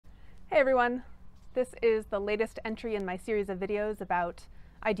Hey everyone! This is the latest entry in my series of videos about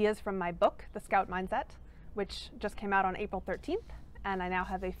ideas from my book, The Scout Mindset, which just came out on April 13th, and I now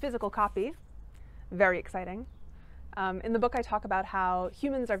have a physical copy. Very exciting. In the book I talk about how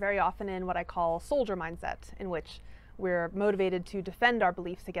humans are very often in what I call soldier mindset, in which we're motivated to defend our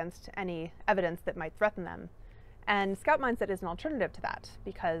beliefs against any evidence that might threaten them. And Scout mindset is an alternative to that,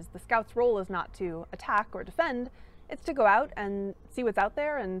 because the Scout's role is not to attack or defend, it's to go out and see what's out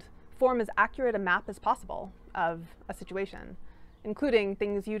there and form as accurate a map as possible of a situation, including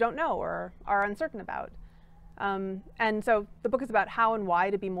things you don't know or are uncertain about. And so the book is about how and why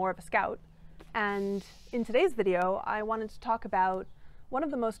to be more of a scout. And in today's video, I wanted to talk about one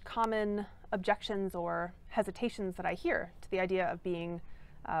of the most common objections or hesitations that I hear to the idea of being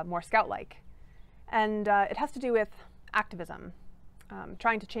more scout-like. And it has to do with activism,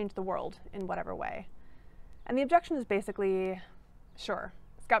 trying to change the world in whatever way. And the objection is basically, sure,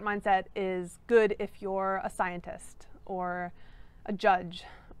 Scout mindset is good if you're a scientist or a judge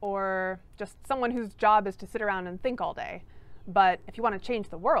or just someone whose job is to sit around and think all day. But if you want to change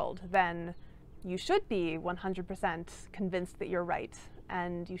the world, then you should be 100% convinced that you're right,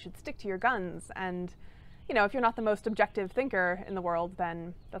 and you should stick to your guns. And, you know, if you're not the most objective thinker in the world,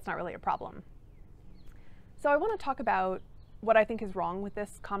 then that's not really a problem. So I want to talk about what I think is wrong with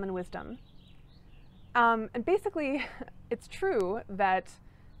this common wisdom. And basically, it's true that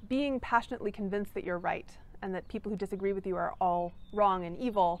being passionately convinced that you're right and that people who disagree with you are all wrong and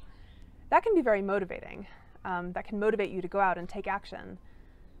evil, that can be very motivating. That can motivate you to go out and take action.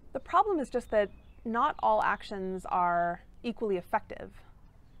 The problem is just that not all actions are equally effective.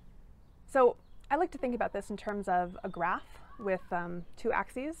 So I like to think about this in terms of a graph with two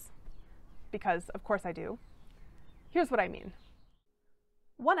axes, because of course I do. Here's what I mean.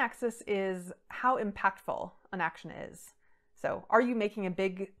 One axis is how impactful an action is. So are you making a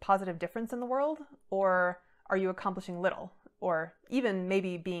big positive difference in the world, or are you accomplishing little, or even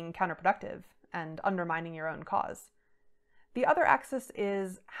maybe being counterproductive and undermining your own cause? The other axis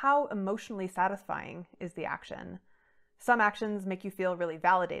is how emotionally satisfying is the action. Some actions make you feel really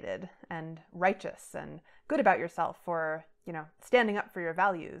validated and righteous and good about yourself for, standing up for your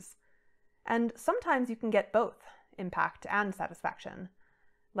values. And sometimes you can get both impact and satisfaction.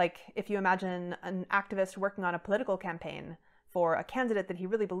 Like if you imagine an activist working on a political campaign for a candidate that he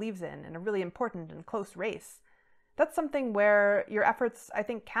really believes in a really important and close race, that's something where your efforts, I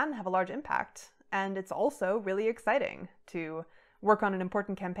think, can have a large impact. And it's also really exciting to work on an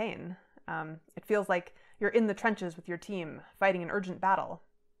important campaign. It feels like you're in the trenches with your team, fighting an urgent battle.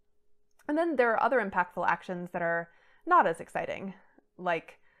 And then there are other impactful actions that are not as exciting,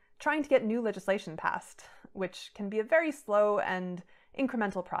 like trying to get new legislation passed, which can be a very slow and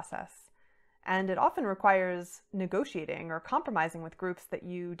incremental process. And it often requires negotiating or compromising with groups that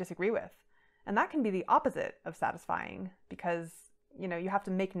you disagree with. And that can be the opposite of satisfying because, you have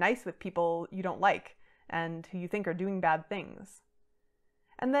to make nice with people you don't like and who you think are doing bad things.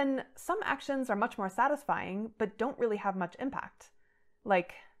 And then some actions are much more satisfying but don't really have much impact.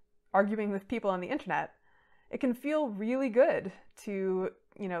 Like arguing with people on the internet. It can feel really good to,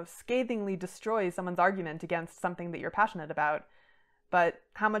 scathingly destroy someone's argument against something that you're passionate about. But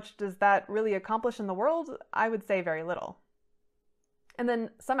how much does that really accomplish in the world? I would say very little. And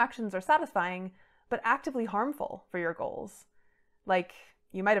then some actions are satisfying, but actively harmful for your goals. Like,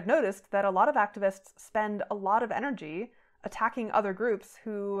 you might have noticed that a lot of activists spend a lot of energy attacking other groups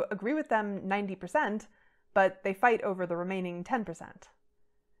who agree with them 90%, but they fight over the remaining 10%.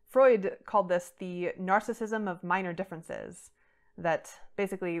 Freud called this the narcissism of minor differences, that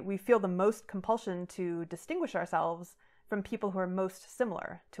basically we feel the most compulsion to distinguish ourselves from people who are most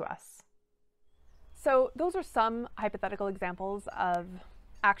similar to us. So those are some hypothetical examples of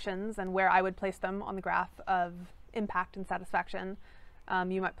actions and where I would place them on the graph of impact and satisfaction.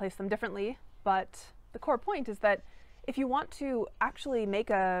 You might place them differently, but the core point is that if you want to actually make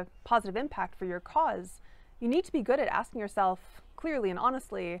a positive impact for your cause, you need to be good at asking yourself clearly and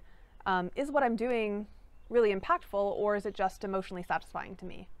honestly, is what I'm doing really impactful, or is it just emotionally satisfying to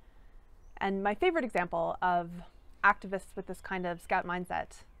me? And my favorite example of activists with this kind of scout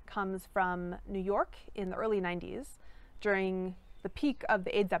mindset comes from New York in the early 90s during the peak of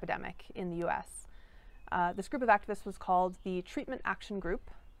the AIDS epidemic in the US. This group of activists was called the Treatment Action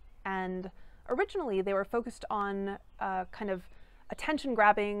Group, and originally they were focused on kind of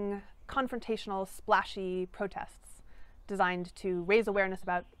attention-grabbing, confrontational, splashy protests designed to raise awareness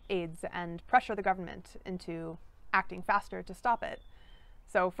about AIDS and pressure the government into acting faster to stop it.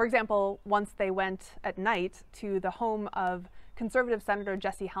 So, for example, once they went at night to the home of conservative Senator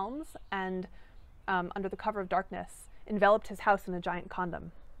Jesse Helms and, under the cover of darkness, enveloped his house in a giant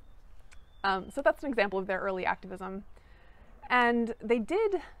condom. So that's an example of their early activism. And they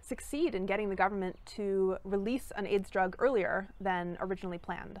did succeed in getting the government to release an AIDS drug earlier than originally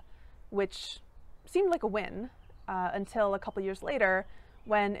planned, which seemed like a win until a couple years later,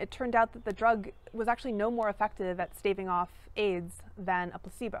 when it turned out that the drug was actually no more effective at staving off AIDS than a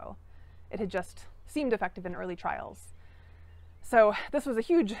placebo. It had just seemed effective in early trials. So this was a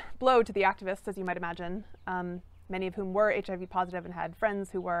huge blow to the activists, as you might imagine, many of whom were HIV positive and had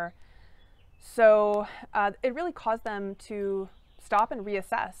friends who were. So it really caused them to stop and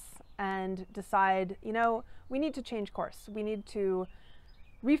reassess and decide, you know, we need to change course. We need to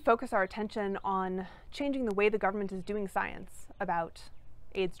refocus our attention on changing the way the government is doing science about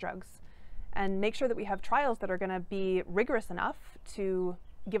AIDS drugs and make sure that we have trials that are going to be rigorous enough to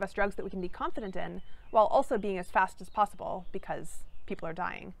give us drugs that we can be confident in, while also being as fast as possible because people are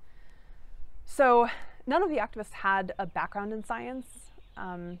dying. So none of the activists had a background in science.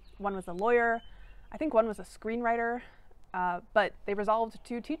 One was a lawyer, I think one was a screenwriter, but they resolved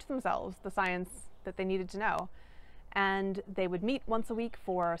to teach themselves the science that they needed to know. And they would meet once a week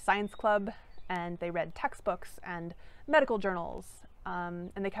for science club, and they read textbooks and medical journals,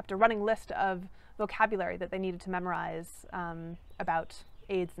 and they kept a running list of vocabulary that they needed to memorize about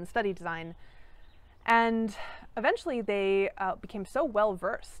AIDS and study design. And eventually they became so well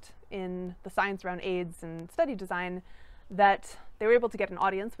versed in the science around AIDS and study design that they were able to get an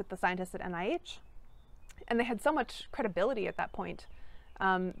audience with the scientists at NIH. And they had so much credibility at that point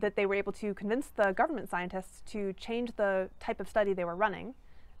that they were able to convince the government scientists to change the type of study they were running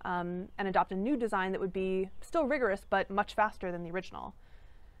and adopt a new design that would be still rigorous but much faster than the original.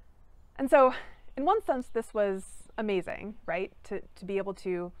 And so in one sense, this was amazing, right? To be able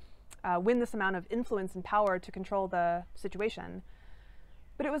to win this amount of influence and power to control the situation.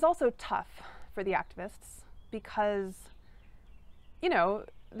 But it was also tough for the activists because, you know,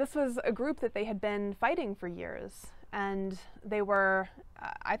 this was a group that they had been fighting for years, and they were,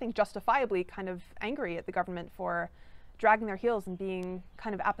 I think, justifiably kind of angry at the government for dragging their heels and being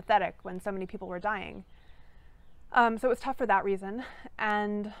kind of apathetic when so many people were dying. So it was tough for that reason.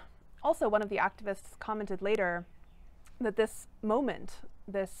 And also, one of the activists commented later that this moment,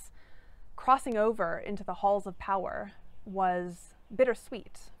 this crossing over into the halls of power, was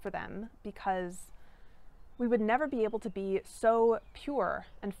bittersweet for them because we would never be able to be so pure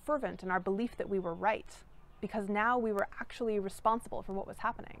and fervent in our belief that we were right, because now we were actually responsible for what was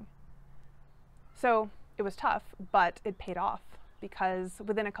happening. So it was tough, but it paid off, because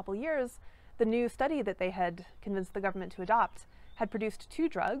within a couple years, the new study that they had convinced the government to adopt had produced 2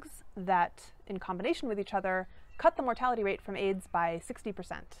 drugs that, in combination with each other, cut the mortality rate from AIDS by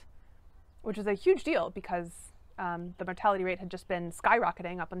 60%, which was a huge deal because the mortality rate had just been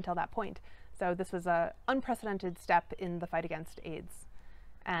skyrocketing up until that point. So this was an unprecedented step in the fight against AIDS.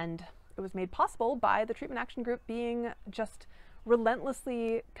 And it was made possible by the Treatment Action Group being just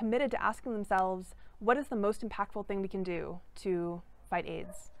relentlessly committed to asking themselves, what is the most impactful thing we can do to fight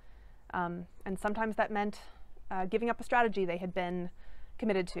AIDS? And sometimes that meant giving up a strategy they had been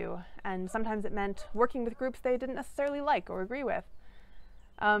committed to, and sometimes it meant working with groups they didn't necessarily like or agree with.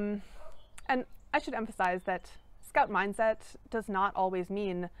 And I should emphasize that Scout mindset does not always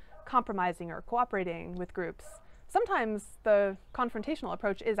mean compromising or cooperating with groups. Sometimes the confrontational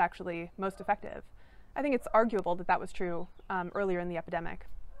approach is actually most effective. I think it's arguable that that was true earlier in the epidemic.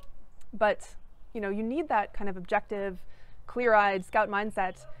 But you know, you need that kind of objective, clear-eyed Scout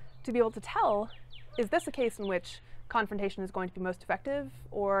mindset to be able to tell, is this a case in which confrontation is going to be most effective,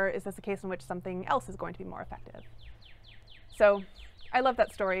 or is this a case in which something else is going to be more effective? So I love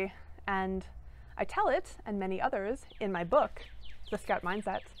that story, and I tell it, and many others, in my book, The Scout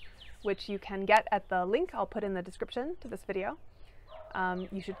Mindset, which you can get at the link I'll put in the description to this video.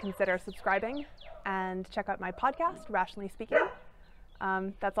 You should consider subscribing and check out my podcast, Rationally Speaking.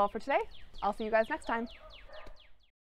 That's all for today. I'll see you guys next time.